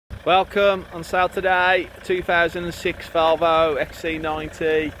Welcome, on sale today, 2006 Volvo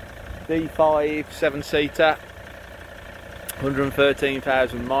XC90 D5 7-seater,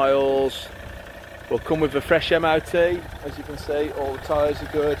 113,000 miles. Will come with a fresh MOT, as you can see, all the tyres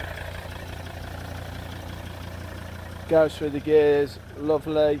are good. Goes through the gears,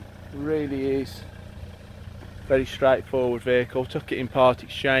 lovely, really is. Very straightforward vehicle, took it in part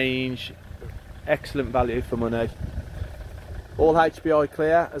exchange, excellent value for money. All HPI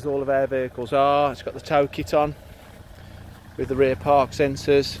clear, as all of our vehicles are. It's got the tow kit on with the rear park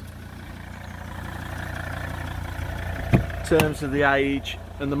sensors. In terms of the age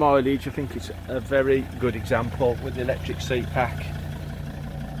and the mileage, I think it's a very good example with the electric seat pack.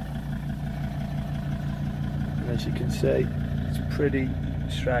 And as you can see, it's pretty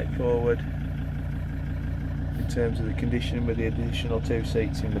straightforward in terms of the condition, with the additional 2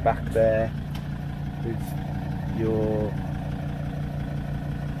 seats in the back there, with your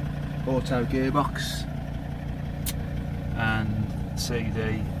auto gearbox and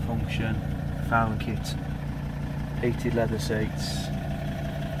CD function, phone kit, heated leather seats.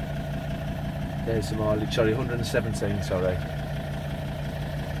 There's the mileage, sorry, 117, sorry.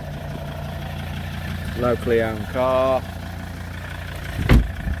 Locally owned car.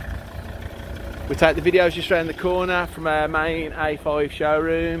 We take the videos just around the corner from our main A5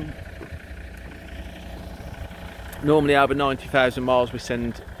 showroom. Normally over 90,000 miles we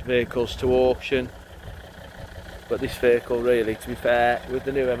send vehicles to auction, but this vehicle, really, to be fair, with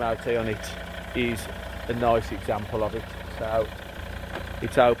the new MOT on it, is a nice example of it. So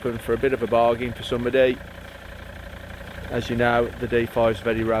it's open for a bit of a bargain for somebody. As you know, the D5 is a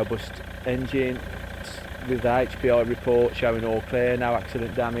very robust engine with the HPI report showing all clear, no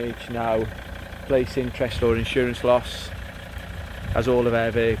accident damage, no police interest or insurance loss, as all of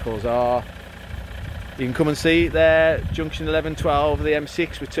our vehicles are. You can come and see it there, junction 11-12 of the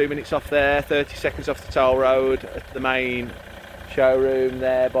M6, with 2 minutes off there, 30 seconds off the toll road at the main showroom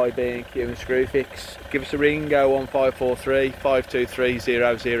there by B&Q and Screwfix. Give us a ring, 01543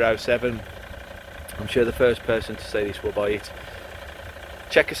 523 007. I'm sure the first person to see this will buy it.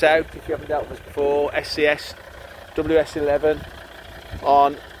 Check us out if you haven't dealt with us before, SCS WS11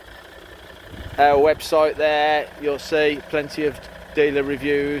 on our website there. You'll see plenty of dealer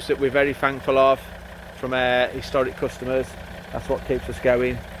reviews that we're very thankful of from our historic customers. That's what keeps us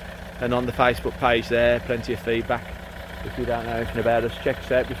going. And on the Facebook page there, plenty of feedback. If you don't know anything about us, check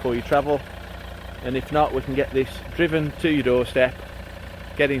us out before you travel, and if not, we can get this driven to your doorstep.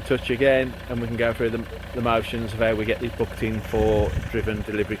 Get in touch again and we can go through the motions of how we get this booked in for driven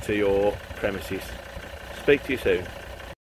delivery to your premises. Speak to you soon.